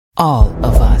All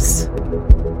of us.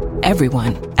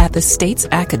 Everyone at the state's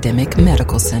academic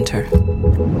medical center.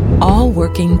 All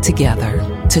working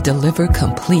together to deliver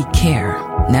complete care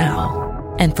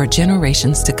now and for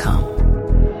generations to come.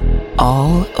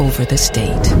 All over the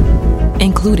state,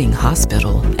 including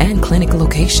hospital and clinic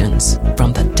locations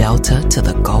from the Delta to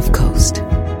the Gulf Coast.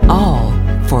 All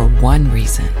for one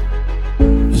reason.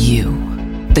 You,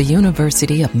 the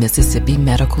University of Mississippi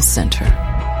Medical Center.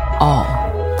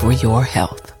 All for your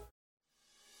health.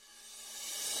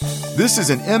 This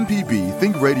is an MPB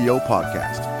Think Radio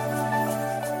podcast.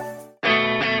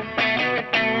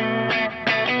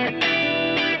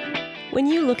 When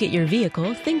you look at your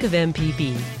vehicle, think of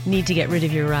MPB. Need to get rid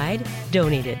of your ride?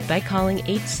 Donate it by calling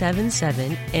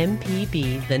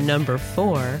 877-MPB, the number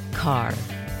 4, CAR.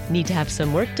 Need to have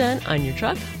some work done on your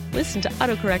truck? Listen to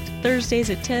AutoCorrect Thursdays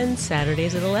at 10,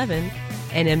 Saturdays at 11.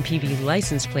 An MPB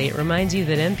license plate reminds you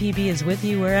that MPB is with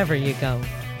you wherever you go.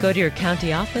 Go to your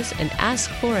county office and ask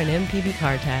for an MPB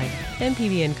car tag.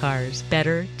 MPB and cars,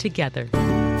 better together.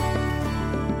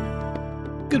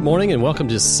 Good morning and welcome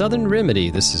to Southern Remedy.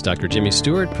 This is Dr. Jimmy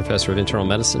Stewart, Professor of Internal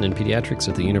Medicine and Pediatrics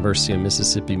at the University of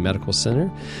Mississippi Medical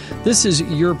Center. This is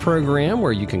your program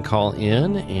where you can call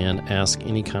in and ask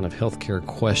any kind of healthcare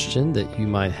question that you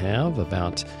might have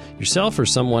about yourself or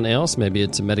someone else. Maybe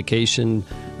it's a medication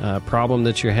problem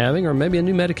that you're having, or maybe a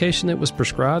new medication that was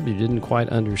prescribed you didn't quite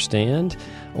understand,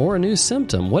 or a new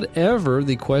symptom. Whatever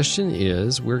the question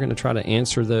is, we're going to try to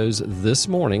answer those this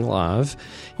morning live.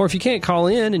 Or if you can't call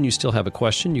in and you still have a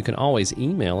question, you can always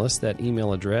email us. That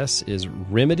email address is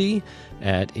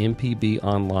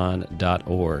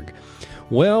remedy@mpbonline.org.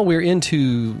 Well, we're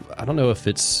into, I don't know if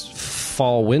it's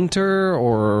fall, winter,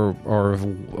 or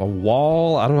a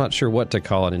wall. I'm not sure what to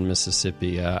call it in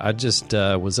Mississippi. I just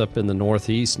was up in the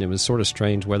Northeast, and it was sort of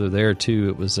strange weather there, too.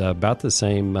 It was about the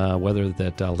same weather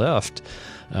that I left,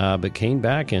 but came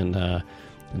back, and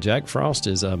Jack Frost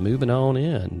is moving on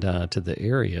in to the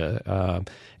area.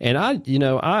 And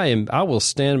I will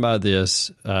stand by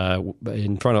this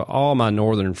in front of all my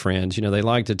northern friends. You know, they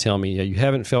like to tell me, you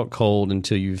haven't felt cold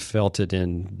until you've felt it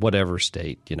in whatever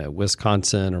state,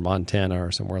 Wisconsin or Montana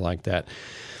or somewhere like that.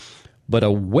 But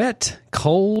a wet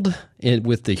cold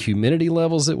with the humidity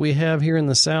levels that we have here in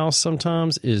the South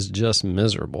sometimes is just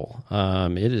miserable.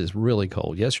 It is really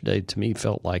cold. Yesterday, to me,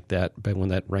 felt like that when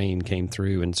that rain came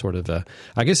through and sort of,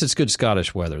 I guess it's good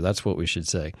Scottish weather. That's what we should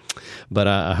say. But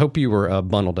I hope you were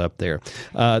bundled up there.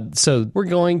 So we're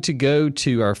going to go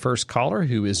to our first caller,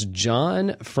 who is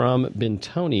John from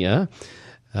Bentonia,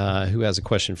 who has a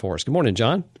question for us. Good morning,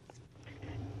 John.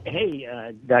 Hey,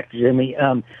 Dr. Jimmy.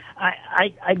 I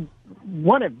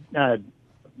want to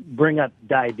bring up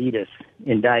diabetes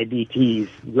and diabetes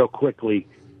real quickly,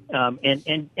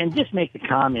 and just make the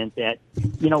comment that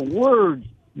words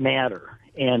matter,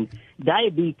 and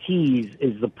diabetes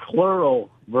is the plural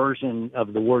version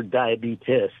of the word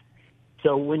diabetes.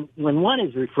 So when one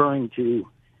is referring to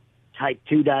type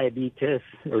 2 diabetes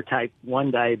or type 1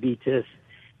 diabetes,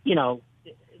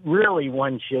 really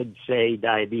one should say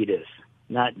diabetes,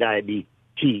 not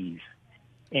diabetes.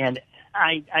 And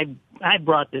I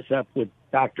brought this up with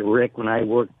Dr. Rick when I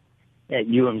worked at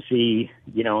UMC,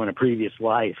 in a previous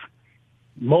life,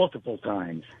 multiple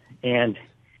times, and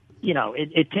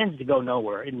it tends to go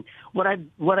nowhere. And what I've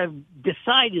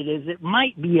decided is it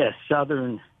might be a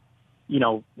southern,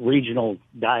 regional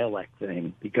dialect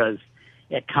thing, because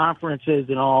at conferences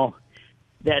and all,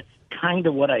 that's kind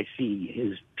of what I see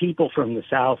is people from the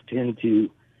South tend to,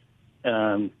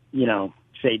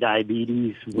 say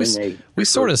diabetes when we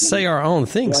sort of say our own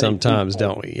thing sometimes,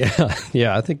 don't we?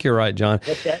 Yeah, I think you're right, John.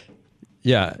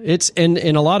 Yeah, it's and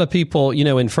a lot of people,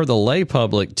 and for the lay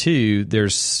public too,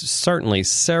 there's certainly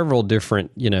several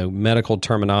different, medical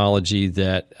terminology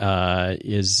that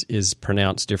is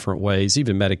pronounced different ways.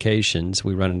 Even medications,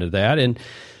 we run into that, and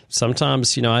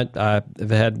sometimes,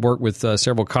 I've had work with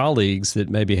several colleagues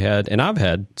that maybe had, and I've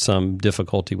had some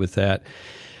difficulty with that.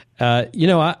 I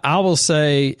will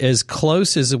say as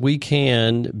close as we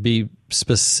can be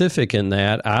specific in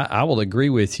that, I will agree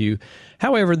with you.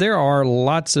 However, there are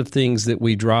lots of things that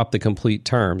we drop the complete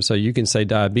term. So you can say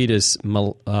diabetes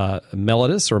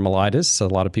mellitus or mellitus. A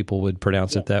lot of people would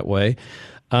pronounce it that way.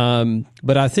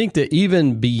 But I think that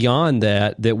even beyond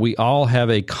that we all have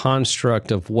a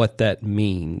construct of what that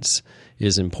means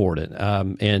is important.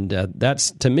 And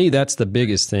that's, to me, that's the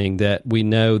biggest thing, that we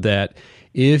know that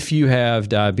if you have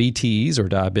diabetes or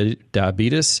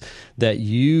diabetes, that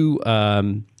you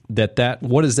that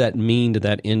what does that mean to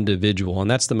that individual?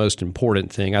 And that's the most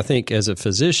important thing. I think as a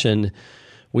physician,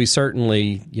 we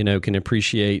certainly, can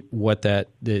appreciate what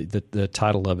the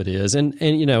title of it is. And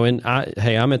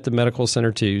I'm at the medical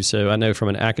center too, so I know from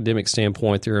an academic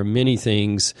standpoint, there are many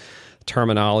things,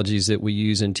 terminologies that we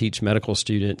use and teach medical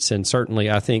students. And certainly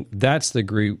I think that's the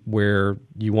group where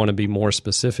you want to be more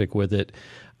specific with it.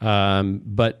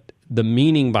 But the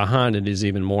meaning behind it is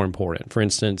even more important. For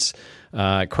instance,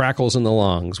 crackles in the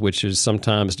lungs, which is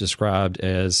sometimes described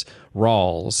as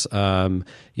RALs. A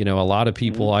lot of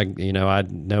people, I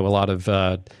know a lot of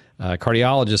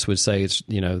cardiologists would say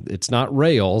it's not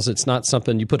rails, it's not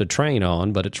something you put a train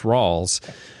on, but it's RALs.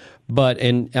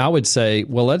 And I would say,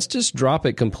 well, let's just drop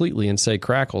it completely and say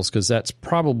crackles, because that's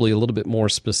probably a little bit more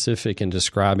specific in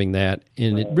describing that.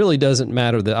 And it really doesn't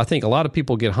matter that I think a lot of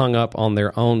people get hung up on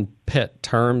their own pet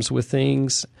terms with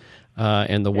things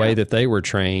and the way that they were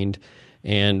trained.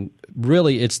 And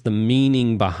really, it's the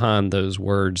meaning behind those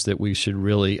words that we should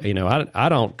really, I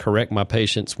don't correct my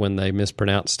patients when they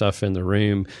mispronounce stuff in the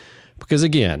room, because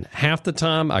again, half the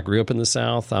time, I grew up in the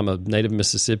South, I'm a native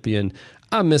Mississippian,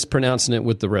 I'm mispronouncing it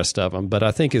with the rest of them. But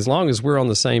I think as long as we're on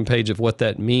the same page of what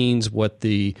that means, what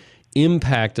the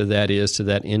impact of that is to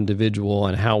that individual,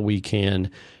 and how we can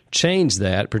change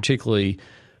that, particularly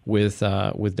with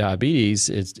diabetes,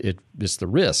 it's the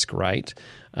risk, right?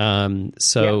 That's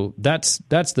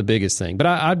the biggest thing. But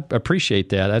I appreciate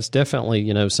that. That's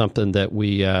definitely something that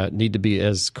we need to be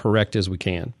as correct as we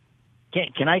can.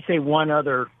 Can I say one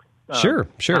other sure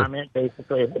comment?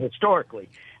 Basically, historically,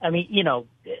 I mean,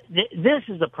 this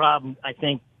is a problem I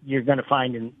think you're going to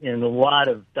find in a lot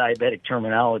of diabetic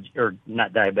terminology, or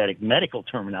not diabetic, medical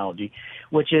terminology,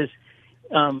 which is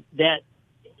that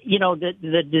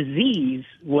the disease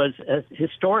was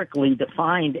historically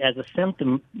defined as a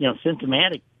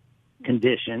symptomatic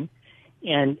condition,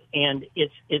 and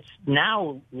it's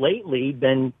now lately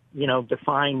been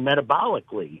defined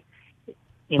metabolically.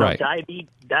 Right.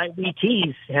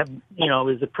 Diabetes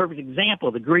is a perfect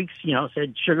example. The Greeks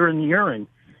said sugar in the urine,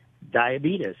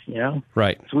 diabetes.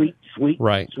 Right. Sweet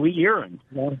right. Sweet urine.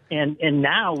 And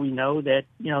now we know that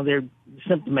they're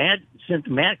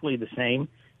symptomatically the same.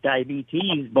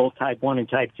 Diabetes, both type 1 and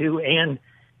type 2, and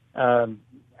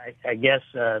I guess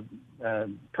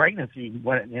pregnancy.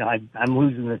 I'm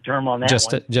losing the term on that.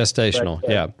 Gestational,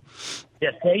 but,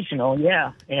 gestational,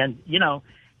 yeah. And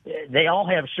they all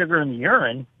have sugar in the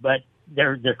urine, but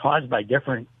they're caused by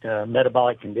different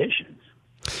metabolic conditions.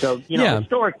 So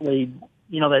historically,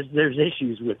 there's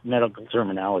issues with medical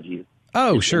terminology.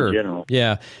 Oh, sure. In general.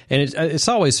 Yeah. And it's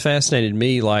always fascinated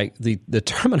me, like the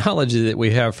terminology that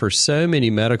we have for so many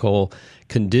medical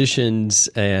conditions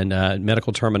and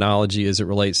medical terminology as it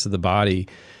relates to the body.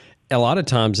 A lot of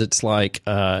times it's like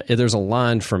there's a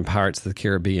line from Pirates of the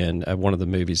Caribbean, one of the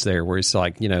movies there, where it's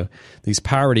like, these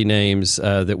piratey names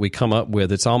that we come up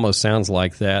with, it almost sounds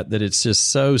like that it's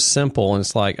just so simple. And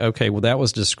it's like, okay, well, that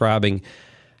was describing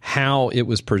how it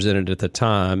was presented at the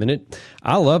time. And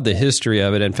I love the history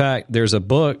of it. In fact, there's a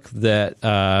book that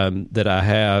I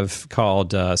have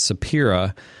called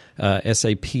Sapira,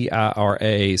 Sapira,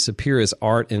 Sapira's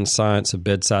Art and Science of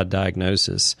Bedside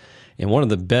Diagnosis. And one of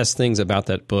the best things about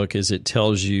that book is it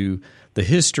tells you the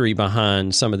history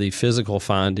behind some of the physical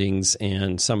findings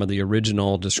and some of the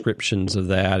original descriptions of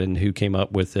that and who came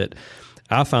up with it.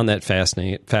 I find that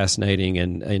fascinating,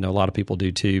 and a lot of people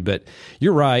do too. But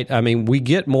you're right. I mean, we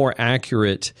get more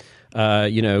accurate.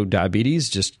 Diabetes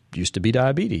just used to be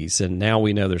diabetes, and now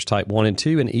we know there's type 1 and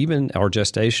 2, and even our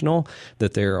gestational,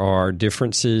 that there are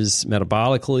differences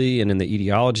metabolically and in the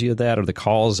etiology of that, or the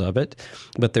cause of it.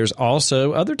 But there's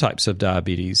also other types of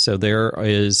diabetes. So there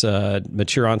is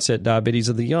mature onset diabetes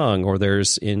of the young, or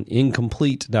there's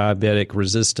incomplete diabetic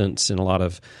resistance in a lot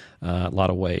of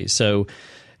ways. So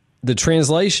the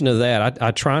translation of that,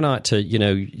 I try not to,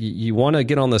 you want to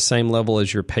get on the same level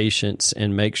as your patients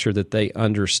and make sure that they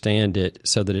understand it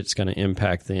so that it's going to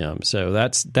impact them. So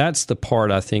that's the part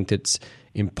I think that's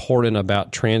important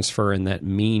about transfer and that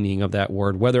meaning of that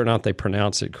word, whether or not they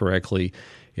pronounce it correctly,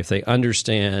 if they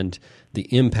understand the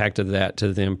impact of that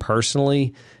to them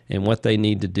personally and what they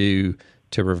need to do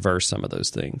to reverse some of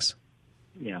those things.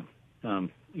 Yeah.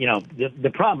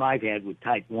 The problem I've had with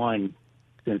type 1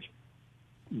 since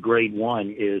grade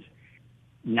 1 is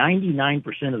 99%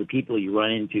 of the people you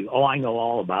run into, I know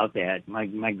all about that. My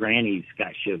granny's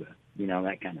got sugar,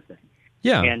 that kind of thing.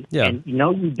 Yeah. And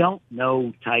you don't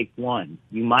know type 1.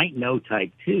 You might know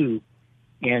type 2,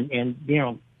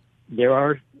 and there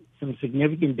are some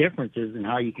significant differences in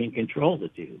how you can control the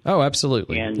two. Oh,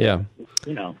 absolutely. And yeah.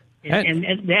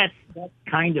 And that's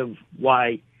kind of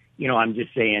why I'm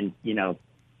just saying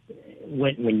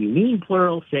when you mean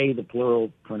plural, say the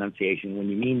plural pronunciation. When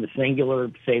you mean the singular,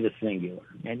 say the singular.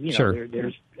 And, Sure.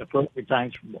 there's appropriate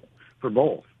times for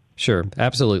both. Sure,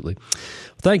 absolutely.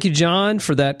 Thank you, John,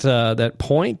 for that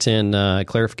point and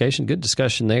clarification. Good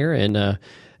discussion there. And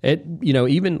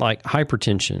even like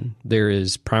hypertension, there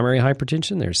is primary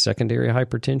hypertension, there's secondary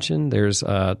hypertension, there's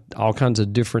all kinds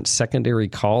of different secondary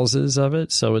causes of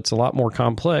it. So it's a lot more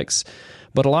complex.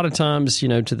 But a lot of times, to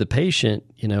the patient,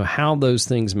 how those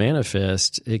things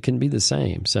manifest, it can be the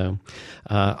same. So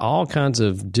all kinds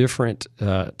of different,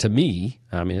 to me,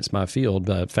 I mean, it's my field,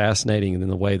 but fascinating in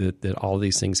the way that all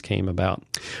these things came about.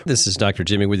 This is Dr.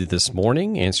 Jimmy with you this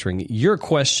morning, answering your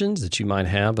questions that you might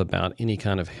have about any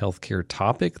kind of healthcare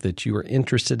topic that you are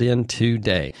interested in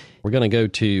today. We're going to go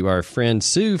to our friend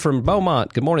Sue from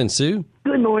Beaumont. Good morning, Sue.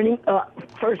 Good morning.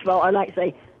 First of all, I'd like to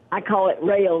say, I call it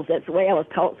rails. That's the way I was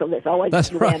taught, so that's always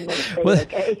the way I'm going to say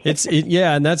it, okay?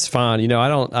 Yeah, and that's fine. I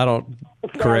don't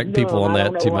correct people on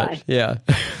that too much. Yeah.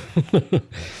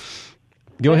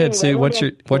 Go ahead, Sue. What's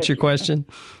your question?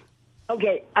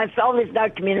 Okay, I saw this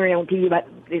documentary on TV about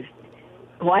this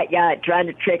white guy trying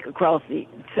to trek across the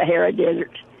Sahara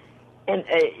Desert, and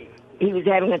he was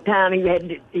having a time.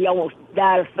 He almost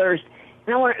died of thirst.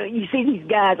 And you see these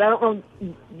guys. I don't know.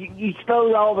 You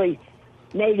suppose all the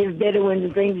native Bedouins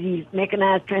and things use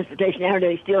mechanized transportation now, or do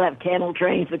they still have camel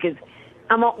trains? Because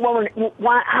I'm wondering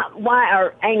why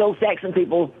are Anglo-Saxon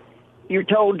people, you're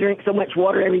told, drink so much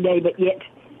water every day, but yet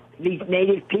these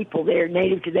native people, they're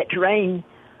native to that terrain.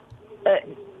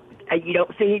 You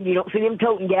don't see them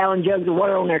toting gallon jugs of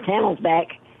water on their camel's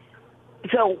back.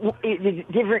 So is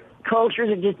different cultures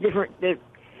are just different.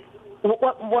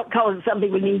 What causes some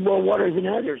people need more water than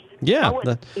others? Yeah.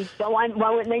 Why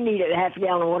wouldn't they need a half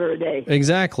gallon of water a day?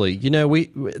 Exactly.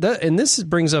 And this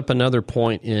brings up another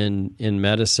point in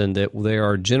medicine, that there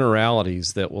are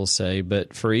generalities that we'll say,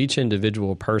 but for each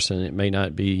individual person, it may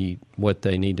not be what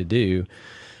they need to do.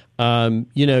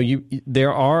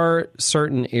 There are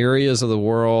certain areas of the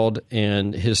world,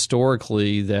 and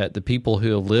historically, that the people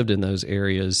who have lived in those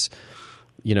areas,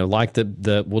 like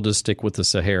we'll just stick with the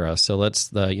Sahara. So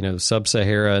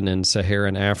sub-Saharan and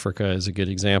Saharan Africa is a good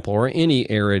example, or any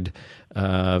arid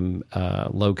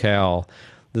locale.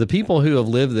 The people who have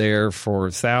lived there for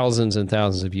thousands and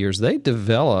thousands of years, they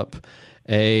develop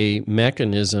a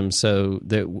mechanism so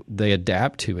that they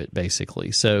adapt to it,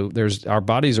 basically. So our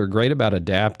bodies are great about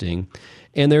adapting.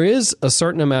 And there is a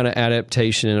certain amount of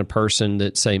adaptation in a person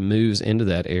that, say, moves into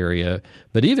that area.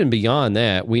 But even beyond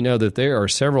that, we know that there are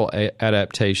several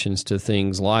adaptations to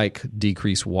things like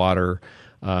decreased water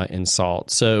and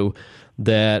salt. So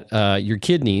that your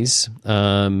kidneys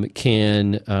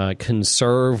can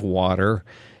conserve water,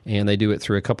 and they do it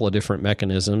through a couple of different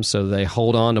mechanisms. So they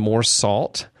hold on to more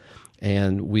salt,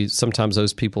 and sometimes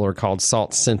those people are called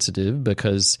salt sensitive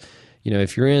because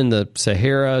if you're in the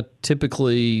Sahara,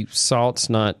 typically salt's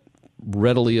not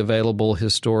readily available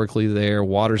historically there.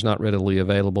 Water's not readily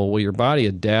available. Well, your body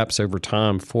adapts over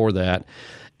time for that.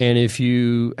 And if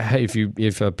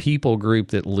a people group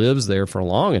that lives there for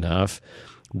long enough,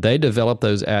 they develop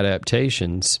those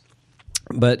adaptations.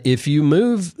 But if you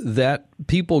move that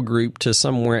people group to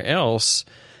somewhere else,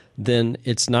 then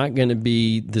it's not going to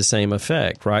be the same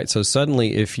effect, right? So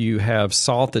suddenly, if you have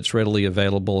salt that's readily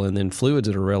available and then fluids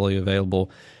that are readily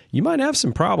available, you might have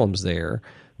some problems there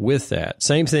with that.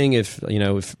 Same thing if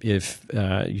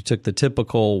you took the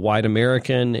typical white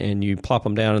American and you plop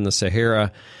them down in the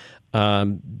Sahara,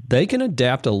 they can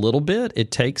adapt a little bit.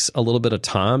 It takes a little bit of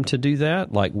time to do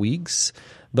that, like weeks.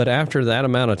 But after that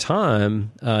amount of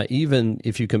time, even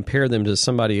if you compare them to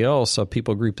somebody else, a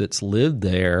people group that's lived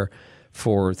there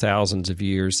for thousands of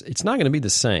years, it's not going to be the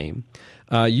same.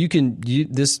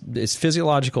 It's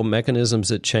physiological mechanisms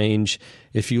that change.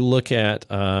 If you look at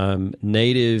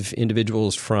native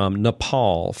individuals from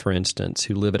Nepal, for instance,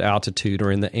 who live at altitude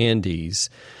or in the Andes,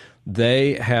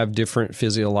 they have different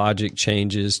physiologic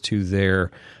changes to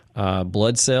their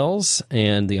blood cells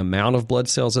and the amount of blood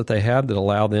cells that they have that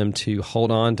allow them to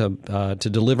hold on to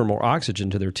deliver more oxygen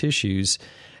to their tissues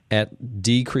at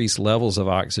decreased levels of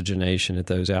oxygenation at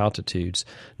those altitudes.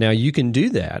 Now, you can do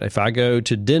that. If I go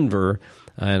to Denver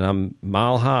and I'm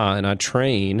mile high and I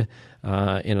train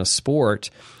in a sport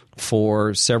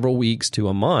for several weeks to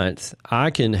a month, I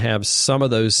can have some of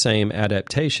those same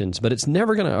adaptations, but it's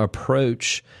never going to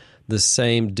approach the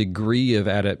same degree of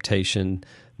adaptation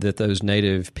that those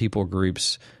native people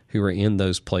groups who are in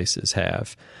those places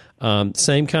have.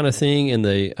 Same kind of thing in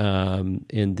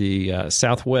the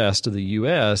southwest of the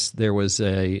U.S. There was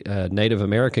a Native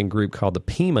American group called the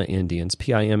Pima Indians,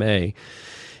 Pima,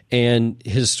 And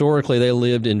historically, they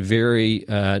lived in very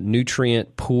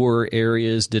nutrient-poor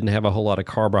areas, didn't have a whole lot of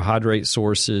carbohydrate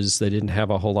sources. They didn't have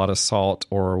a whole lot of salt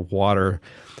or water.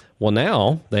 Well,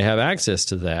 now they have access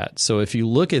to that. So if you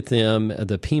look at them,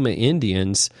 the Pima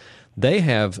Indians, they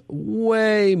have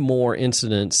way more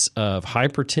incidence of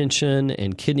hypertension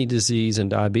and kidney disease and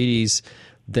diabetes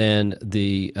than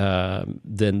the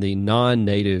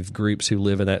non-native groups who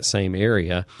live in that same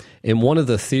area. And one of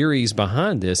the theories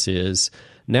behind this is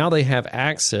now they have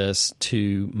access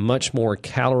to much more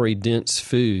calorie-dense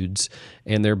foods,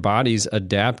 and their bodies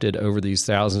adapted over these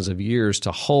thousands of years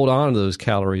to hold on to those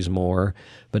calories more.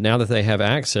 But now that they have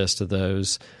access to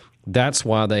those, that's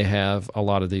why they have a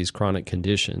lot of these chronic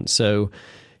conditions. So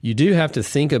you do have to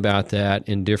think about that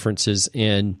in differences.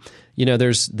 And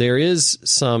there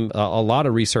is a lot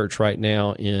of research right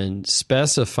now in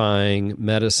specifying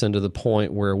medicine to the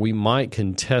point where we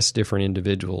can test different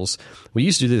individuals. We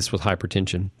used to do this with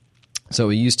hypertension. So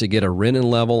we used to get a renin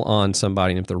level on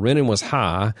somebody, and if the renin was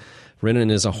high,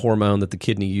 renin is a hormone that the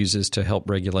kidney uses to help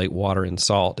regulate water and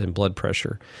salt and blood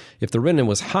pressure. If the renin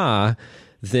was high,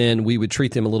 then we would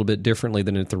treat them a little bit differently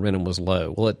than if the renin was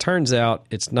low. Well, it turns out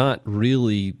it's not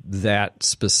really that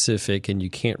specific, and you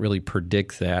can't really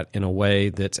predict that in a way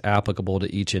that's applicable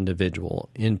to each individual.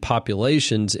 In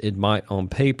populations, it might on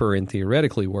paper and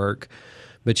theoretically work,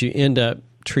 but you end up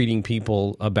treating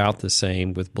people about the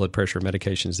same with blood pressure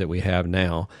medications that we have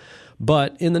now.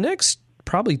 But in the next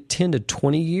probably 10 to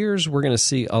 20 years, we're going to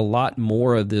see a lot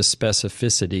more of this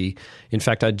specificity. In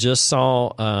fact, I just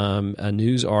saw a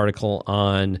news article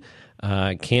on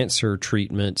cancer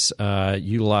treatments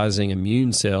utilizing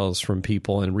immune cells from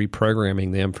people and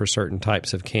reprogramming them for certain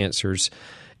types of cancers.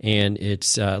 And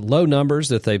it's low numbers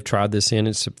that they've tried this in.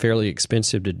 It's fairly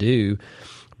expensive to do,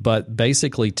 but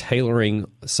basically tailoring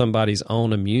somebody's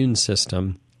own immune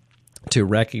system to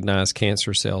recognize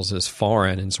cancer cells as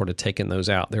foreign and sort of taking those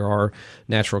out. There are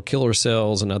natural killer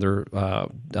cells and other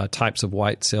types of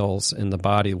white cells in the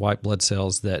body, white blood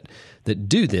cells that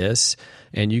do this,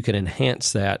 and you can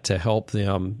enhance that to help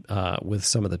them with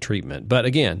some of the treatment. But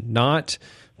again, not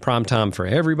prime time for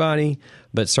everybody,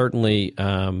 but certainly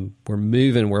we're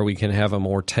moving where we can have a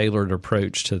more tailored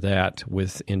approach to that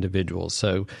with individuals.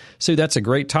 So that's a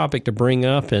great topic to bring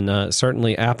up, and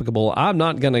certainly applicable. I'm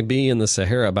not going to be in the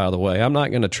Sahara, by the way. I'm not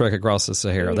going to trek across the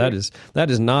Sahara. That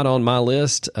is not on my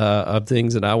list of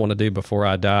things that I want to do before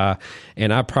I die,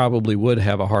 and I probably would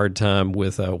have a hard time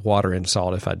with water and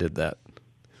salt if I did that.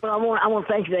 Well, I want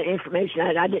to thank you for that information.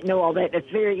 I didn't know all that. That's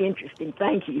very interesting.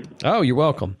 Thank you. Oh, you're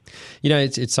welcome.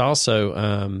 It's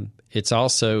also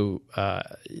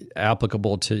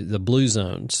applicable to the blue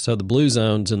zones. So the blue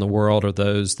zones in the world are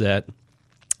those that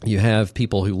you have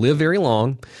people who live very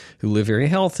long, who live very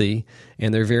healthy,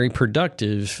 and they're very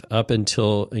productive up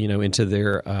until into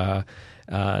their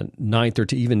ninth or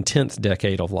to even 10th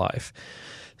decade of life.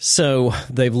 So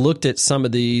they've looked at some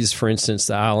of these, for instance,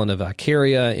 the island of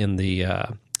Icaria in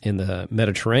the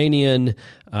Mediterranean.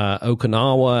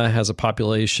 Okinawa has a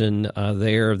population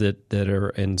there that are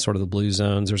in sort of the blue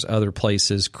zones. There's other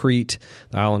places. Crete,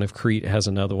 the island of Crete, has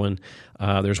another one.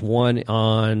 There's one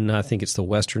on, I think it's the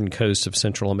western coast of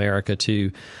Central America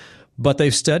too. But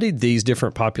they've studied these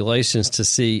different populations to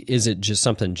see, is it just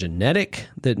something genetic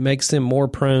that makes them more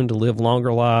prone to live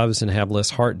longer lives and have less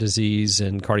heart disease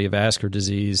and cardiovascular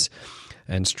disease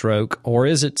and stroke, or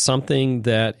is it something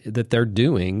that they're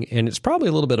doing? And it's probably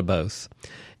a little bit of both.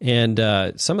 And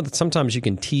sometimes you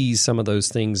can tease some of those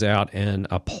things out and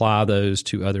apply those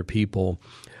to other people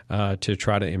to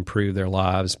try to improve their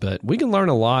lives. But we can learn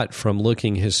a lot from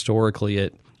looking historically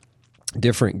at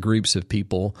different groups of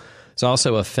people. There's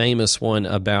also a famous one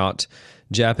about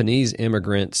Japanese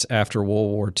immigrants after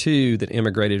World War II that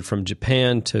immigrated from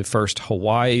Japan to first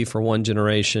Hawaii for one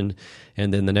generation,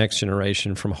 and then the next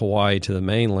generation from Hawaii to the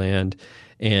mainland.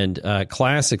 And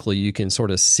classically, you can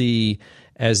sort of see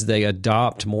as they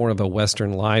adopt more of a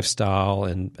Western lifestyle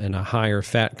and a higher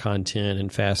fat content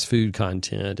and fast food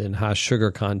content and high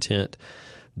sugar content,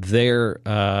 their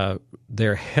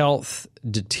health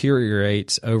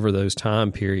deteriorates over those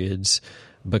time periods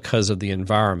because of the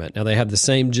environment. Now, they have the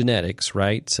same genetics,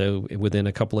 right? So within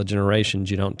a couple of generations,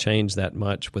 you don't change that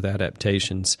much with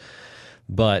adaptations.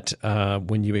 But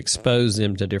when you expose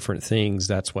them to different things,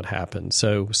 that's what happens.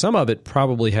 So some of it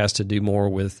probably has to do more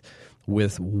with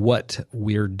what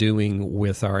we're doing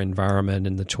with our environment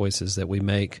and the choices that we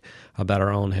make about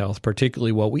our own health,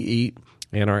 particularly what we eat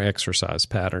and our exercise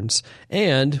patterns.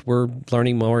 And we're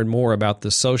learning more and more about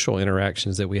the social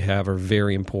interactions that we have are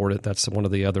very important. That's one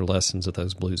of the other lessons of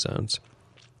those blue zones.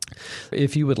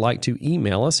 If you would like to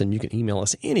email us, and you can email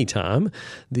us anytime,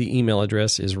 the email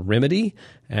address is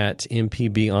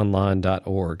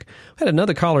remedy@mpbonline.org. I had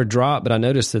another caller drop, but I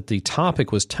noticed that the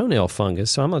topic was toenail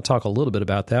fungus, so I'm going to talk a little bit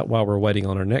about that while we're waiting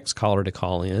on our next caller to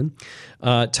call in.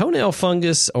 Toenail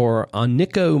fungus, or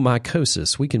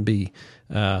onychomycosis. We can be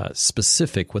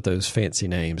specific with those fancy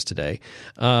names today.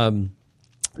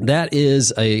 That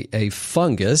is a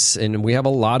fungus, and we have a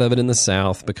lot of it in the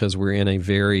South because we're in a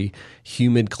very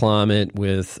humid climate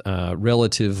with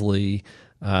relatively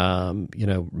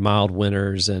mild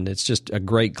winters, and it's just a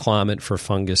great climate for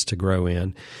fungus to grow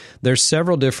in. There's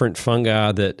several different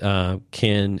fungi that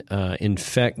can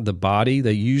infect the body.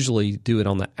 They usually do it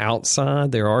on the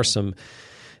outside. There are some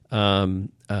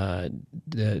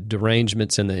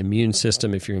derangements in the immune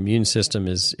system. If your immune system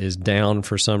is down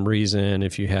for some reason,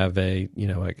 if you have a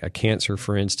cancer,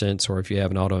 for instance, or if you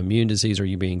have an autoimmune disease, or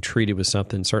you're being treated with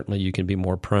something, certainly you can be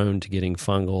more prone to getting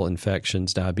fungal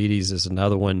infections. Diabetes is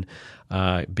another one,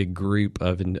 big group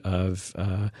of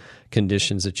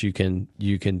conditions that you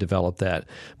can develop that.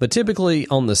 But typically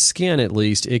on the skin, at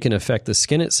least, it can affect the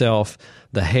skin itself,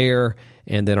 the hair,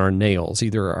 and then our nails,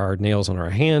 either our nails on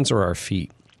our hands or our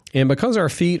feet. And because our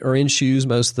feet are in shoes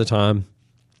most of the time,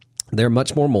 they're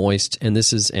much more moist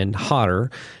and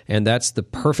hotter, and that's the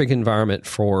perfect environment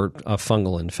for a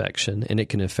fungal infection, and it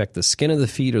can affect the skin of the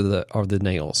feet or the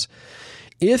nails.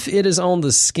 If it is on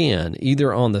the skin,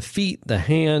 either on the feet, the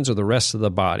hands, or the rest of the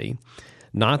body,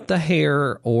 not the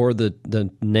hair or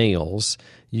the nails,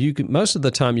 most of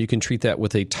the time you can treat that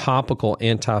with a topical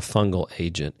antifungal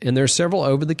agent. And there's several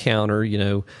over-the-counter,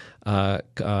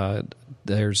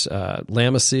 there's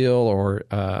Lamisil or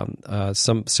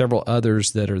several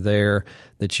others that are there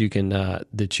that you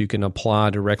can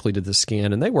apply directly to the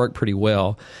skin, and they work pretty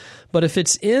well. But if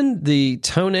it's in the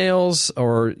toenails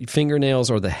or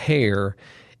fingernails or the hair,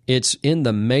 it's in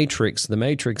the matrix. The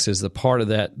matrix is the part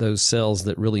of those cells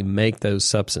that really make those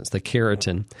substance, the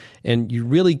keratin. And you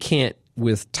really can't,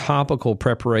 with topical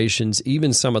preparations,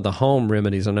 even some of the home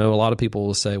remedies. I know a lot of people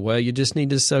will say, well, you just need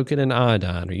to soak it in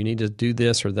iodine, or you need to do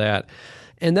this or that.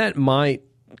 And that might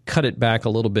cut it back a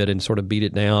little bit and sort of beat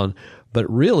it down. But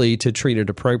really, to treat it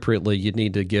appropriately, you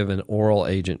need to give an oral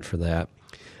agent for that.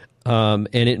 And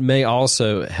it may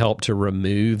also help to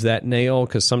remove that nail,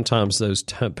 because sometimes those,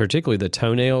 particularly the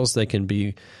toenails, they can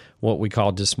be what we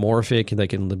call dysmorphic. They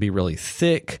can be really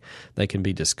thick. They can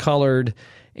be discolored.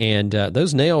 And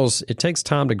those nails, it takes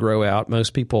time to grow out.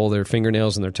 Most people, their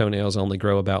fingernails and their toenails only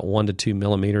grow about 1 to 2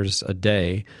 millimeters a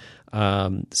day.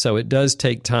 So it does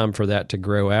take time for that to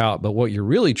grow out. But what you're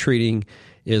really treating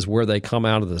is where they come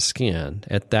out of the skin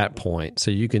at that point.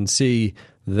 So you can see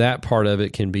that part of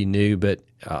it can be new, but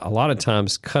a lot of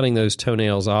times cutting those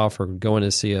toenails off or going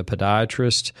to see a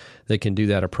podiatrist that can do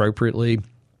that appropriately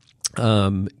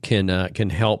can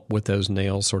help with those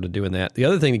nails sort of doing that. The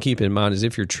other thing to keep in mind is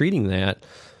if you're treating that,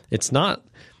 it's not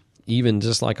even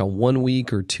just like a 1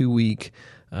 week or 2 week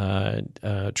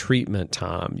treatment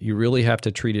time. You really have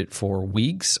to treat it for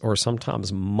weeks or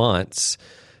sometimes months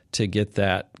to get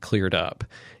that cleared up.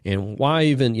 And why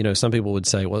even, some people would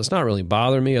say, well, it's not really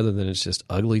bothering me other than it's just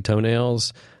ugly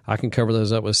toenails. I can cover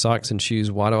those up with socks and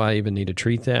shoes. Why do I even need to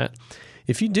treat that?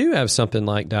 If you do have something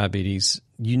like diabetes,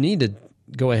 you need to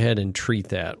go ahead and treat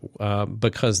that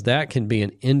because that can be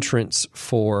an entrance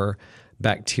for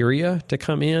bacteria to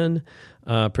come in,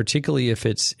 particularly if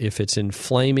it's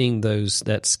inflaming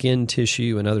that skin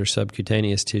tissue and other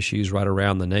subcutaneous tissues right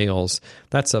around the nails.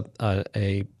 That's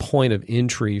a point of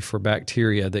entry for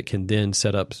bacteria that can then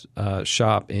set up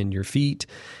shop in your feet.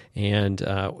 And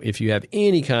if you have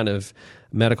any kind of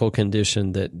medical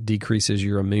condition that decreases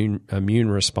your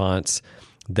immune response,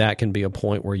 that can be a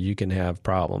point where you can have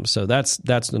problems. So that's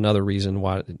another reason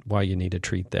why you need to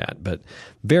treat that. But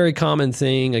very common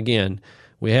thing, again,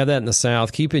 we have that in the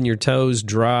South. Keeping your toes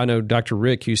dry. I know Dr.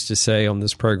 Rick used to say on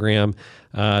this program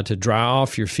to dry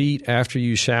off your feet after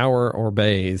you shower or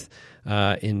bathe,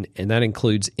 and that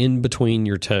includes in between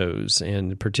your toes.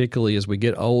 And particularly as we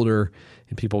get older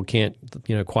and people can't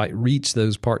quite reach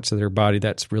those parts of their body,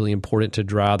 that's really important to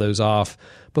dry those off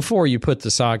before you put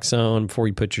the socks on, before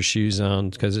you put your shoes on,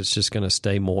 because it's just going to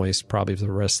stay moist probably for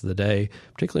the rest of the day,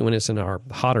 particularly when it's in our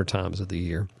hotter times of the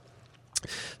year.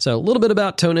 So a little bit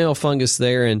about toenail fungus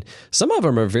there, and some of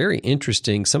them are very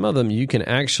interesting. Some of them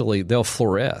they'll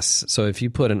fluoresce. So if you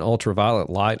put an ultraviolet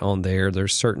light on there,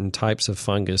 there's certain types of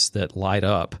fungus that light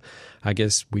up. I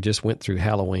guess we just went through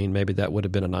Halloween. Maybe that would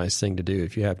have been a nice thing to do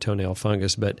if you have toenail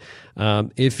fungus. But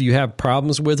if you have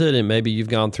problems with it and maybe you've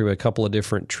gone through a couple of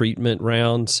different treatment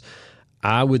rounds,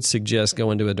 I would suggest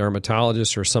going to a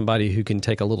dermatologist or somebody who can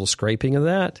take a little scraping of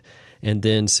that and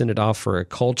then send it off for a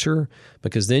culture,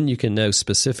 because then you can know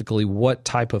specifically what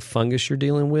type of fungus you're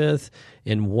dealing with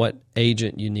and what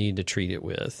agent you need to treat it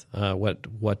with,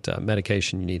 what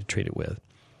medication you need to treat it with.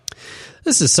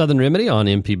 This is Southern Remedy on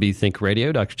MPB Think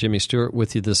Radio. Dr. Jimmy Stewart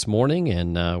with you this morning,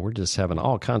 and we're just having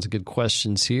all kinds of good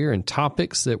questions here and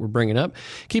topics that we're bringing up.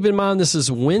 Keep in mind, this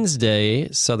is Wednesday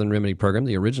Southern Remedy program,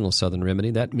 the original Southern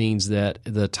Remedy. That means that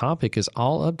the topic is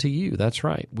all up to you. That's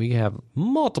right. We have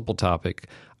multiple topic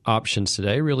options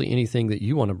today, really anything that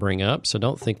you want to bring up. So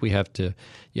don't think you have to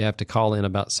call in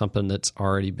about something that's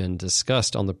already been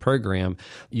discussed on the program.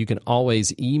 You can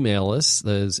always email us.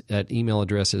 That email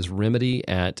address is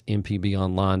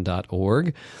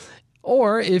remedy@mpbonline.org.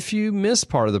 Or if you miss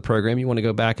part of the program, you want to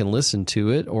go back and listen to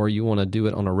it, or you want to do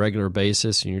it on a regular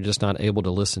basis and you're just not able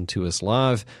to listen to us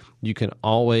live, you can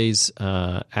always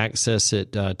access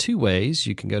it two ways.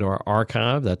 You can go to our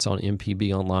archive. That's on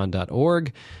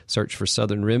mpbonline.org. Search for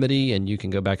Southern Remedy, and you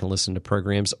can go back and listen to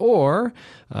programs. Or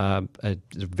a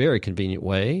very convenient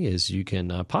way is you can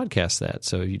podcast that.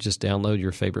 So you just download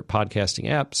your favorite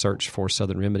podcasting app, search for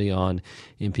Southern Remedy on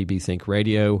MPB Think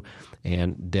Radio,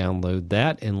 and download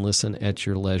that and listen at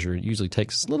your leisure. It usually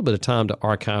takes a little bit of time to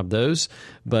archive those,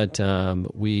 but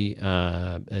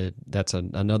that's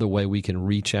another way we can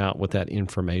reach out with that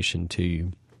information to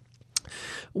you.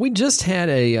 We just had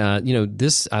I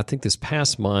think this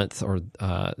past month, or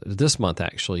this month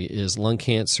actually, is Lung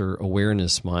Cancer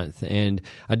Awareness Month. And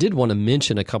I did want to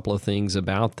mention a couple of things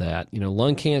about that.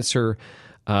 Lung cancer,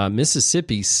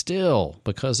 Mississippi still,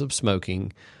 because of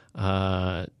smoking,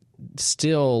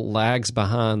 still lags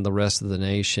behind the rest of the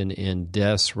nation in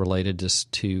deaths related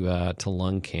to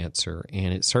lung cancer.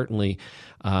 And it's certainly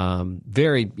I'm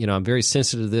very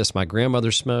sensitive to this. My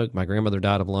grandmother smoked. My grandmother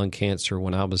died of lung cancer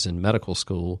when I was in medical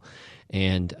school.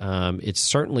 And it's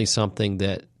certainly something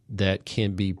that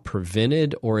can be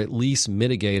prevented or at least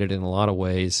mitigated in a lot of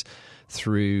ways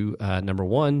through, number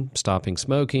one, stopping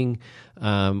smoking,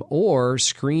 or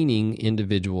screening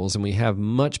individuals. And we have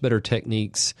much better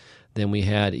techniques than we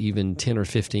had even 10 or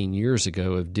 15 years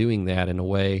ago of doing that in a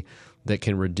way that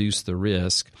can reduce the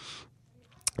risk.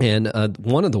 And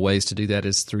one of the ways to do that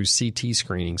is through CT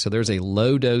screening. So there's a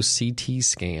low-dose CT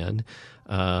scan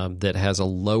that has a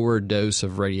lower dose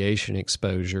of radiation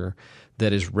exposure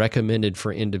that is recommended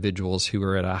for individuals who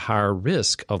are at a higher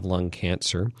risk of lung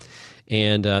cancer.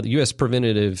 And the U.S.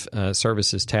 Preventative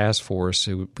Services Task Force,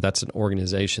 that's an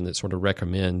organization that sort of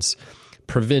recommends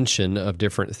prevention of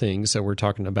different things. So we're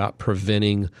talking about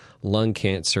preventing lung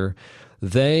cancer.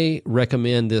 They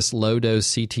recommend this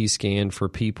low-dose CT scan for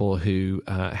people who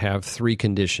have three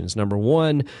conditions. Number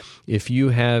one, if you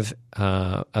have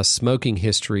a smoking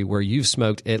history where you've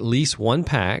smoked at least one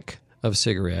pack of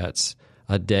cigarettes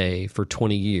a day for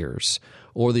 20 years,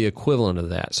 or the equivalent of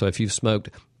that. So if you've smoked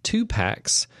 2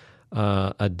 packs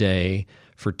a day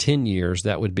for 10 years,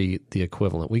 that would be the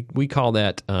equivalent. We call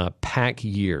that pack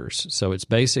years. So it's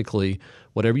basically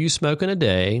whatever you smoke in a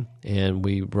day, and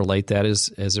we relate that as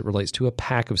it relates to a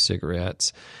pack of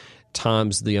cigarettes,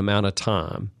 times the amount of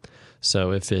time.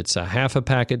 So if it's a half a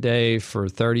pack a day for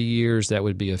 30 years, that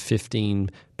would be a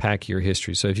 15-pack year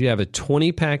history. So if you have a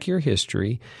 20-pack year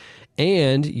history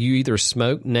and you either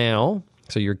smoke now,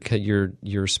 so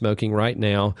you're smoking right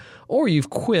now, or you've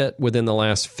quit within the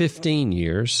last 15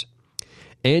 years,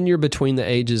 and you're between the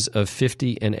ages of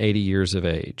 50 and 80 years of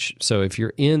age. So if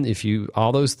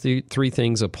all those three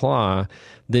things apply,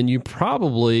 then you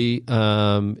probably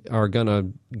are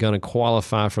gonna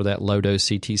qualify for that low dose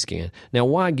CT scan. Now,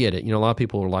 why get it? A lot of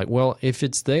people are like, well, if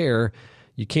it's there,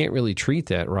 you can't really treat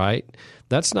that, right?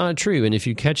 That's not true. And if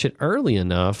you catch it early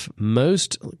enough,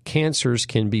 most cancers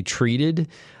can be treated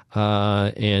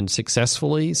and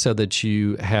successfully, so that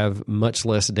you have much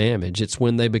less damage. It's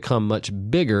when they become much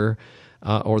bigger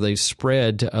or they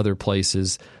spread to other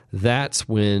places, that's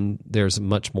when there's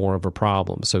much more of a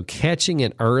problem. So catching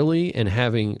it early and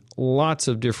having lots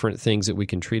of different things that we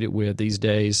can treat it with these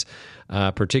days,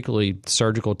 particularly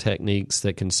surgical techniques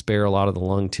that can spare a lot of the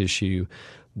lung tissue,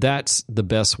 that's the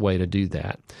best way to do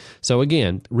that. So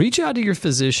again, reach out to your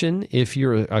physician if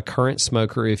you're a current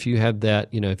smoker. If you have that,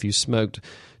 if you smoked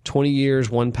 20 years,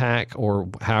 1 pack, or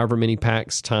however many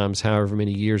packs times however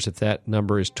many years, if that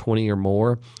number is 20 or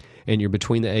more, and you're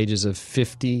between the ages of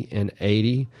 50 and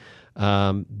 80,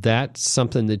 that's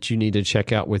something that you need to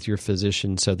check out with your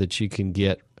physician so that you can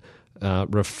get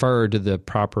referred to the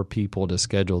proper people to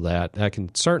schedule that. That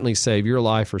can certainly save your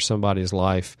life or somebody's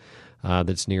life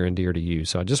that's near and dear to you.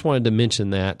 So I just wanted to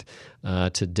mention that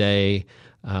today,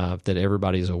 that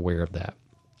everybody's aware of that.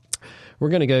 We're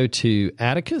going to go to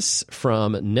Atticus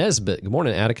from Nesbitt. Good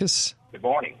morning, Atticus. Good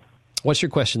morning. What's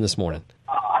your question this morning?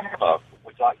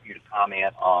 Would like you to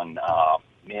comment on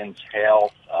men's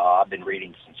health. I've been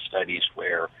reading some studies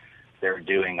where they're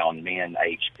doing on men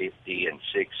age 50 and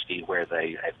 60 where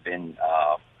they have been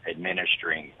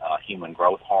administering human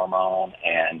growth hormone,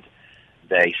 and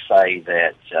they say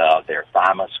that their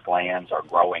thymus glands are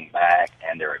growing back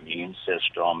and their immune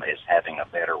system is having a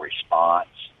better response,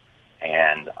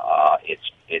 and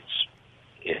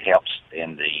it helps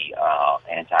in the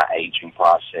anti-aging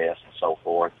process and so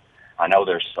forth. I know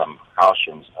there's some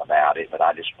cautions about it, but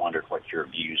I just wondered what your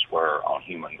views were on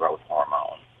human growth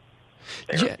hormone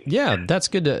therapy. Yeah, that's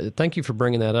good. Thank you for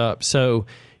bringing that up. So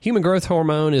human growth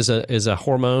hormone is a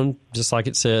hormone, just like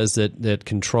it says, that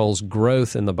controls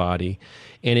growth in the body,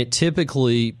 and it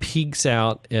typically peaks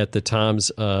out at the times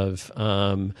of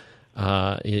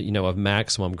of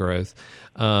maximum growth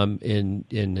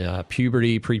in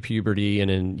puberty, pre-puberty, and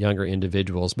in younger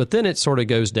individuals. But then it sort of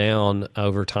goes down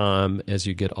over time as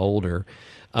you get older.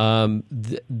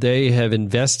 They have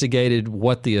investigated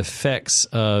what the effects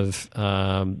of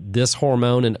this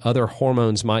hormone and other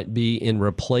hormones might be in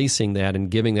replacing that and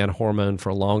giving that hormone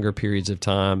for longer periods of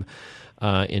time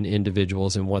in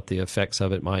individuals, and what the effects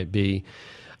of it might be.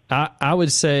 I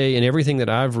would say, in everything that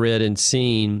I've read and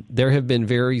seen, there have been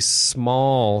very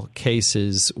small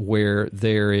cases where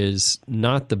there is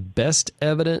not the best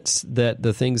evidence that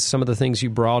some of the things you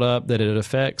brought up, that it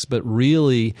affects, but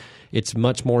really it's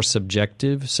much more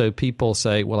subjective. So people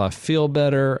say, well, I feel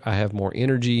better, I have more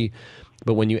energy,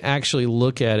 but when you actually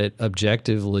look at it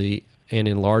objectively and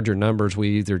in larger numbers,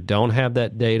 we either don't have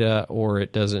that data or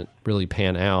it doesn't really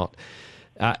pan out.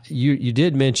 You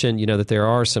did mention, that there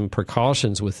are some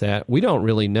precautions with that. We don't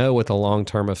really know what the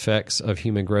long-term effects of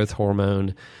human growth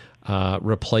hormone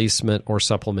replacement or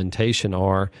supplementation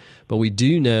are, but we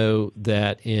do know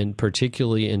that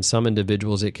particularly in some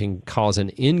individuals, it can cause an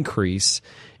increase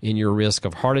in your risk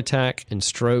of heart attack and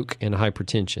stroke and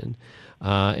hypertension,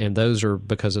 and those are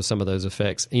because of some of those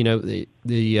effects. If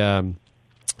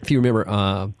you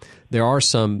remember, there are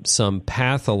some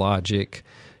pathologic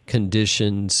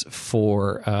conditions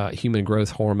for human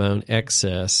growth hormone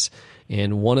excess,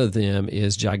 and one of them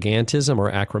is gigantism or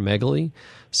acromegaly.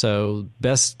 So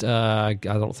I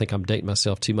don't think I'm dating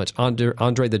myself too much.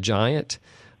 Andre the Giant.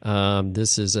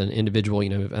 This is an individual,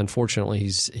 unfortunately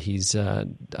he's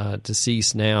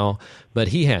deceased now, but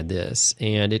he had this,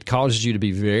 and it causes you to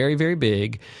be very, very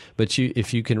big. But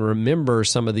if you can remember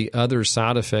some of the other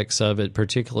side effects of it,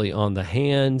 particularly on the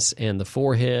hands and the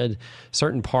forehead,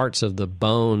 certain parts of the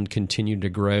bone continue to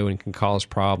grow and can cause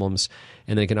problems,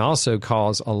 and they can also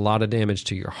cause a lot of damage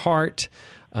to your heart.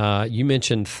 You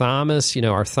mentioned thymus.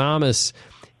 Our thymus,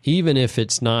 even if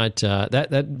it's not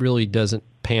that really doesn't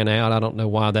pan out. I don't know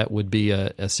why that would be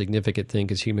a significant thing,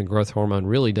 because human growth hormone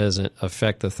really doesn't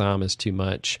affect the thymus too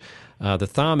much. The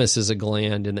thymus is a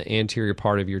gland in the anterior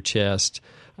part of your chest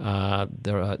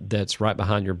that's right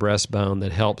behind your breastbone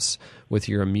that helps with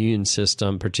your immune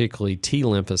system, particularly T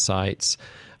lymphocytes.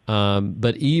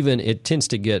 But even it tends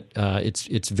to get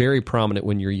it's very prominent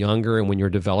when you're younger and when you're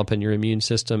developing your immune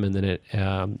system, and then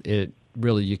it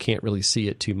really, you can't really see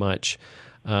it too much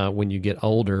when you get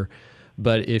older.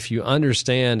 But if you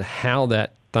understand how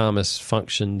that thymus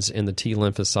functions in the T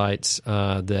lymphocytes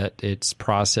that it's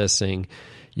processing,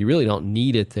 you really don't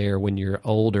need it there when you're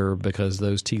older, because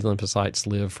those T lymphocytes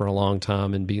live for a long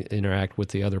time and interact with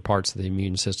the other parts of the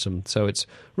immune system. So it's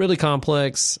really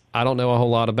complex. I don't know a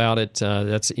whole lot about it.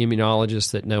 That's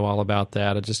immunologists that know all about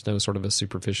that. I just know sort of a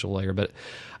superficial layer. But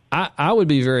I would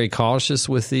be very cautious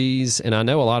with these, and I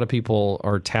know a lot of people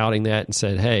are touting that and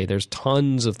said, hey, there's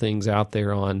tons of things out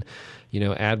there on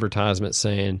advertisements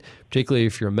saying, particularly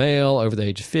if you're a male over the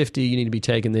age of 50, you need to be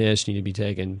taking this, you need to be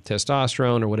taking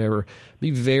testosterone or whatever.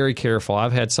 Be very careful.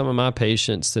 I've had some of my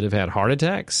patients that have had heart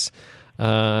attacks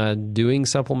doing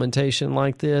supplementation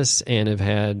like this, and have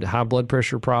had high blood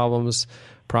pressure problems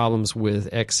with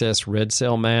excess red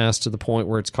cell mass to the point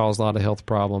where it's caused a lot of health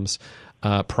problems.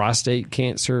 Prostate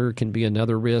cancer can be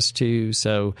another risk too.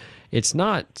 So it's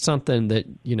not something that,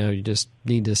 you just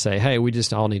need to say, hey, we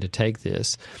just all need to take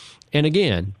this. And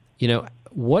again,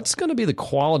 what's going to be the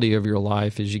quality of your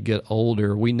life as you get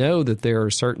older? We know that there are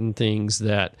certain things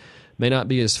that may not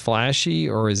be as flashy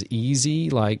or as easy,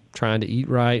 like trying to eat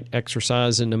right,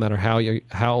 exercising, no matter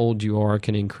how old you are,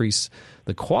 can increase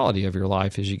the quality of your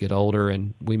life as you get older.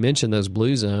 And we mentioned those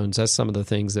blue zones. That's some of the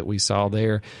things that we saw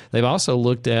there. They've also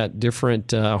looked at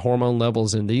different hormone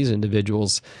levels in these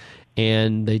individuals,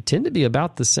 and they tend to be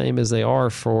about the same as they are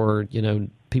for,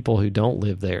 people who don't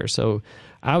live there. So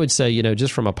I would say,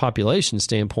 just from a population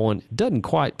standpoint, it doesn't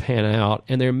quite pan out.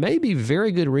 And there may be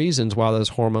very good reasons why those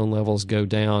hormone levels go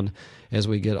down as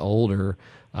we get older.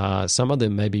 Some of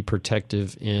them may be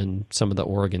protective in some of the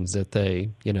organs that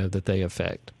they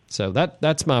affect. So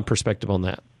that's my perspective on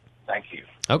that. Thank you.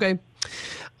 Okay.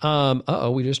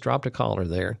 We just dropped a caller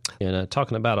there. And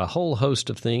talking about a whole host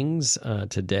of things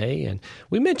today. And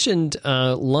we mentioned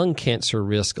lung cancer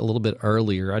risk a little bit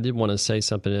earlier. I did want to say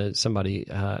something. Somebody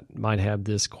might have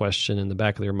this question in the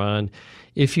back of their mind.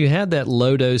 If you had that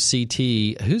low-dose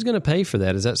CT, who's going to pay for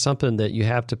that? Is that something that you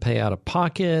have to pay out of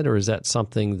pocket, or is that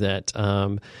something that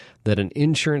that an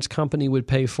insurance company would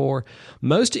pay for?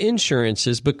 Most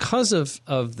insurances, because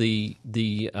of the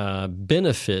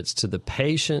benefits to the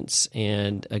patients,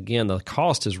 and again, the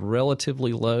cost is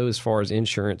relatively low as far as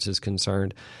insurance is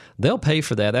concerned, they'll pay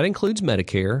for that. That includes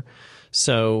Medicare.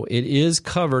 So it is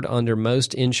covered under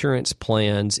most insurance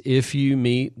plans if you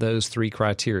meet those three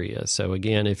criteria. So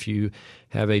again, if you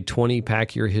have a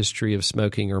 20-pack-year history of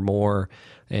smoking or more,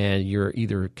 and you're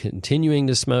either continuing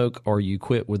to smoke or you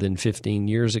quit within 15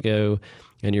 years ago,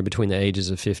 and you're between the ages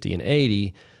of 50 and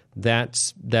 80,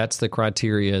 that's the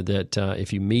criteria that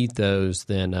if you meet those,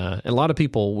 then and a lot of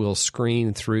people will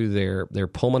screen through their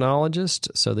pulmonologist.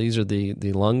 So these are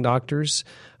the lung doctors,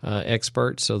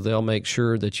 experts. So they'll make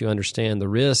sure that you understand the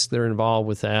risks that are involved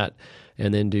with that,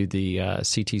 and then do the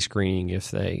CT screening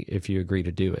if you agree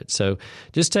to do it. So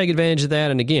just take advantage of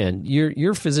that. And again,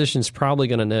 your physician's probably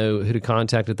going to know who to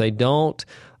contact. If they don't,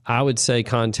 I would say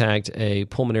contact a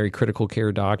pulmonary critical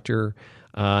care doctor.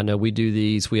 No, we do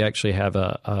these. We actually have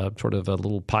a sort of a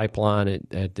little pipeline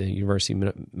at the University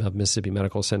of Mississippi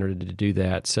Medical Center to do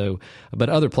that. So, but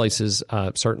other places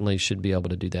certainly should be able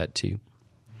to do that too.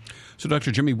 So,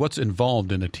 Dr. Jimmy, what's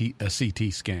involved in a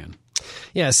CT scan?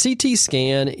 Yeah, CT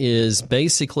scan is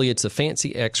basically, it's a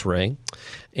fancy X-ray,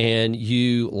 and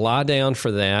you lie down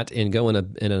for that and go in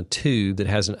a tube that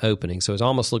has an opening. So it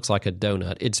almost looks like a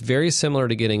donut. It's very similar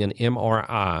to getting an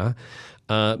MRI,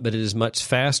 but it is much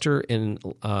faster and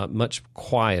much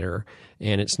quieter,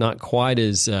 and it's not quite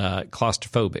as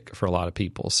claustrophobic for a lot of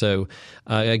people. So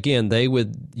again,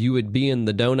 you would be in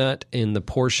the donut in the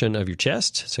portion of your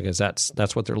chest, so because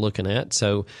that's what they're looking at.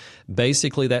 So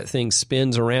basically, that thing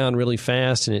spins around really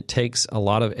fast, and it takes a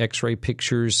lot of X-ray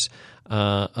pictures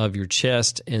of your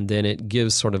chest, and then it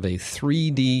gives sort of a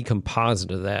 3D composite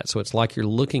of that. So it's like you're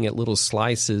looking at little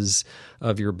slices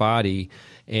of your body,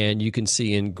 and you can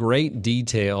see in great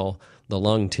detail the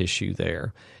lung tissue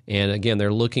there. And again,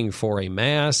 they're looking for a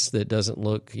mass that doesn't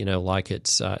look, like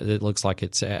it looks like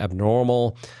it's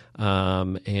abnormal.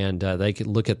 And they could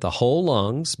look at the whole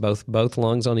lungs, both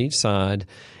lungs on each side.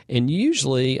 And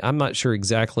usually, I'm not sure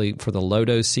exactly for the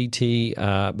low-dose CT,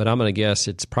 but I'm going to guess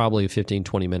it's probably 15,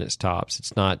 20 minutes tops.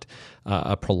 It's not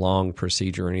a prolonged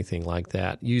procedure or anything like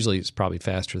that. Usually, it's probably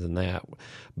faster than that.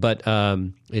 But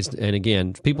and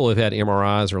again, people who've had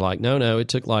MRIs are like, no, it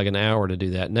took like an hour to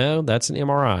do that. No, that's an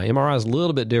MRI. MRI is a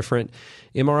little bit different.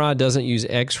 MRI doesn't use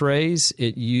X-rays.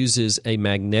 It uses a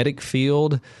magnetic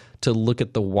field to look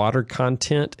at the water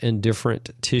content in different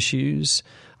tissues.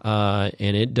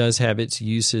 And it does have its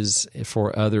uses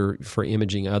for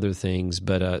imaging other things,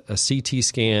 but a CT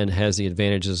scan has the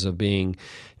advantages of being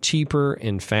cheaper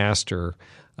and faster,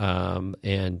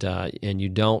 and you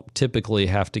don't typically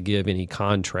have to give any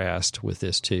contrast with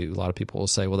this too. A lot of people will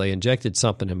say, well, they injected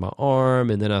something in my arm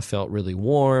and then I felt really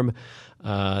warm.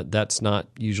 That's not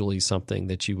usually something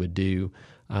that you would do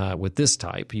with this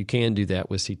type. You can do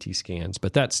that with CT scans,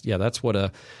 but that's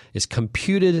what is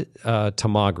computed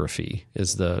tomography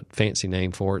is the fancy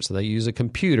name for it. So they use a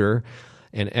computer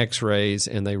and X-rays,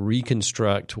 and they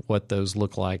reconstruct what those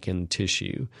look like in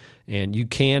tissue. And you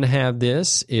can have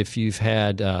this if you've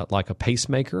had like a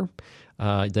pacemaker.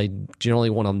 They generally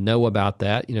want to know about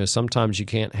that. Sometimes you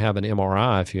can't have an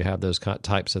MRI if you have those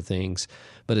types of things,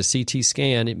 but a CT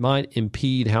scan, it might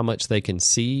impede how much they can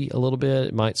see a little bit.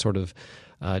 It might sort of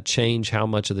change how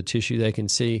much of the tissue they can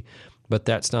see, but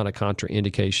that's not a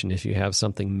contraindication if you have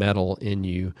something metal in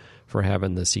you for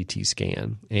having the CT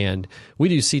scan. And we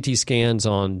do CT scans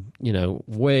on,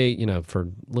 for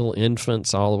little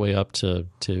infants all the way up to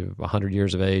 100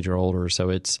 years of age or older. So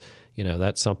it's,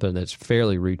 that's something that's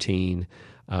fairly routine.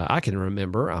 I can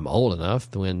remember, I'm old enough,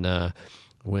 when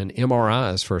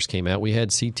MRIs first came out, we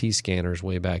had CT scanners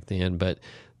way back then, but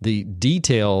the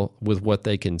detail with what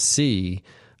they can see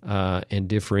and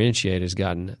differentiate has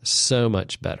gotten so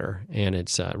much better, and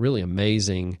it's really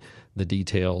amazing the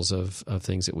details of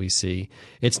things that we see.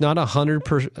 It's not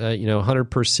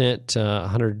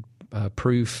 100%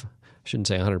 proof shouldn't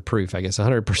say 100 proof, I guess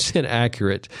 100%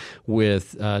 accurate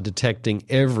with detecting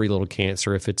every little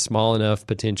cancer. If it's small enough,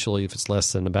 potentially, if it's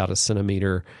less than about a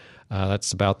centimeter,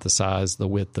 that's about the size, the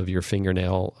width of your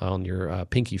fingernail on your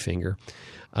pinky finger.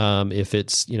 If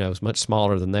it's much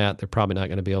smaller than that, they're probably not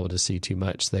going to be able to see too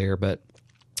much there. But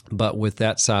with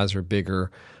that size or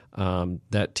bigger,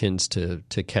 that tends to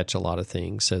catch a lot of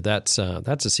things. So that's a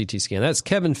CT scan. That's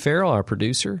Kevin Farrell, our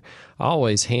producer,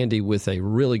 always handy with a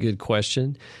really good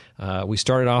question. We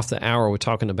started off the hour with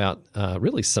talking about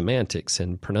really semantics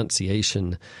and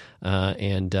pronunciation,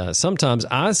 and sometimes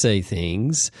I say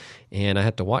things and I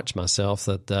have to watch myself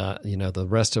that the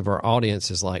rest of our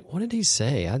audience is like, what did he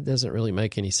say? That doesn't really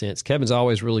make any sense. Kevin's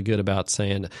always really good about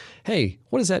saying, hey,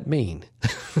 what does that mean?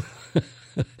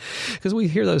 Because we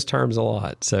hear those terms a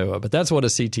lot. So, but that's what a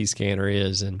CT scanner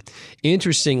is. And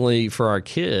interestingly, for our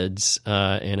kids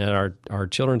and at our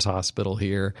children's hospital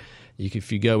here,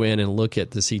 if you go in and look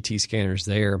at the CT scanners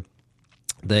there,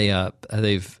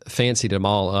 they've fancied them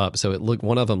all up. So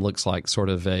one of them looks like sort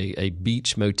of a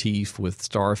beach motif with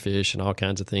starfish and all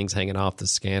kinds of things hanging off the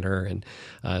scanner, and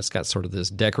it's got sort of this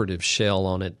decorative shell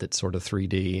on it that's sort of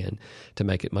 3D, and to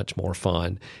make it much more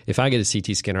fun. If I get a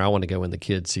CT scanner, I want to go in the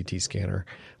kids' CT scanner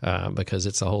because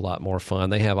it's a whole lot more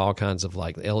fun. They have all kinds of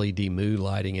like LED mood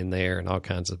lighting in there and all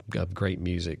kinds of great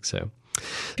music. So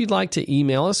if you'd like to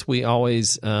email us, we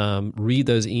always read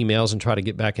those emails and try to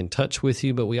get back in touch with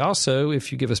you. But we also,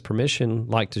 if you give us permission,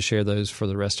 like to share those for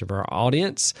the rest of our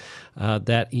audience.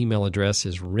 That email address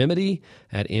is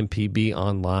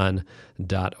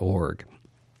remedy@mpbonline.org.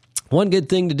 One good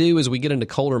thing to do as we get into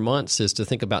colder months is to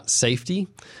think about safety.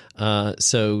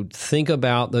 So think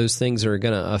about those things that are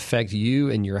going to affect you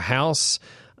and your house.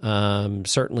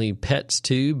 Certainly pets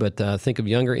too, but think of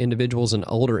younger individuals and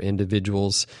older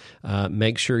individuals.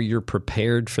 Make sure you're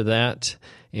prepared for that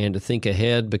and to think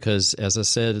ahead because, as I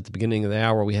said at the beginning of the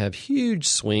hour, we have huge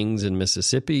swings in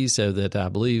Mississippi, so that I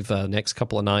believe next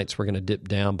couple of nights we're going to dip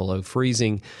down below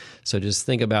freezing. So just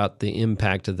think about the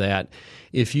impact of that.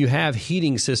 If you have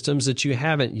heating systems that you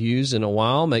haven't used in a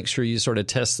while, make sure you sort of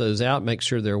test those out, make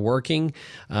sure they're working,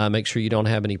 make sure you don't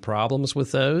have any problems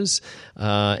with those,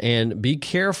 and be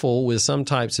careful with some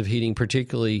types of heating,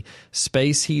 particularly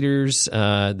space heaters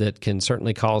that can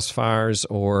certainly cause fires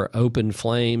or open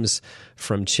flames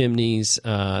from chimneys.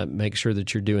 Make sure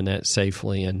that you're doing that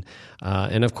safely, and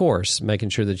of course, making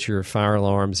sure that your fire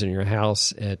alarms in your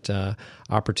house at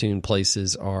opportune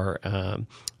places are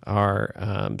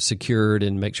secured,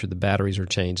 and make sure the batteries are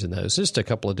changed in those. Just a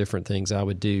couple of different things I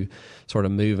would do, sort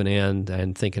of moving in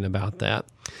and thinking about that.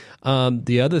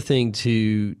 The other thing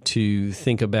to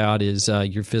think about is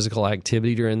your physical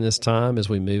activity during this time as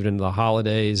we move into the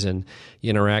holidays and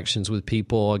interactions with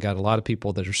people. I got a lot of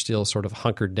people that are still sort of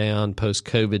hunkered down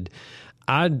post-COVID.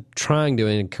 I'm trying to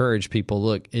encourage people,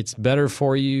 look, it's better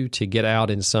for you to get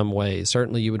out in some way.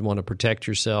 Certainly you would want to protect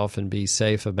yourself and be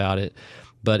safe about it,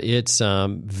 but it's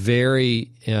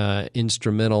very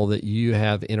instrumental that you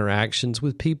have interactions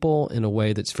with people in a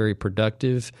way that's very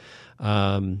productive.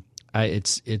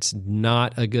 It's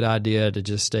not a good idea to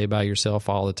just stay by yourself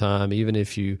all the time, even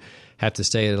if you have to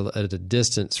stay at a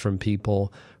distance from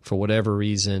people for whatever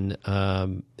reason.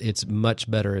 It's much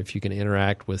better if you can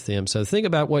interact with them. So think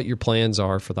about what your plans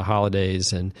are for the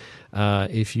holidays, and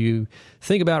if you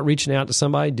think about reaching out to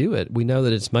somebody, do it. We know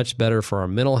that it's much better for our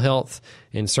mental health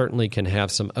and certainly can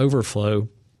have some overflow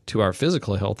to our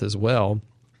physical health as well.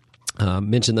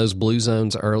 Mentioned those blue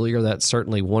zones earlier. That's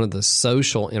certainly one of the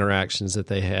social interactions that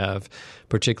they have,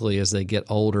 particularly as they get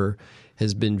older,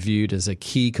 has been viewed as a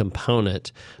key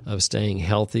component of staying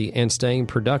healthy and staying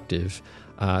productive.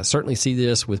 Certainly see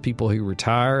this with people who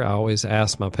retire. I always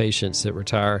ask my patients that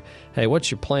retire, hey, what's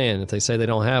your plan? If they say they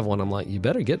don't have one, I'm like, you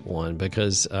better get one,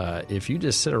 because if you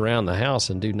just sit around the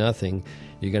house and do nothing,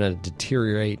 you're going to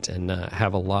deteriorate and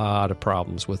have a lot of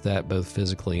problems with that, both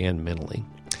physically and mentally.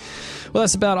 Well,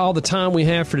 that's about all the time we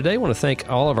have for today. I want to thank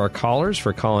all of our callers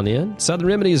for calling in. Southern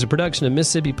Remedy is a production of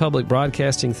Mississippi Public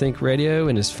Broadcasting Think Radio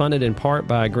and is funded in part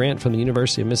by a grant from the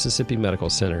University of Mississippi Medical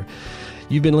Center.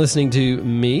 You've been listening to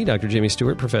me, Dr. Jimmy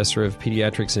Stewart, professor of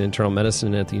pediatrics and internal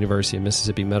medicine at the University of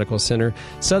Mississippi Medical Center.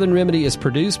 Southern Remedy is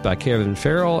produced by Kevin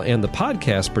Farrell, and the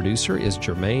podcast producer is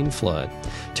Jermaine Flood.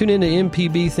 Tune in to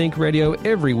MPB Think Radio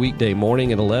every weekday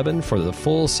morning at 11 for the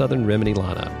full Southern Remedy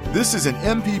lineup. This is an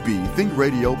MPB Think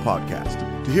Radio podcast.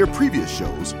 To hear previous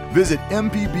shows, visit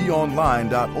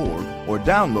mpbonline.org or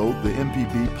download the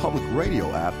MPB Public Radio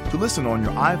app to listen on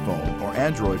your iPhone or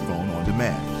Android phone on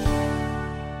demand.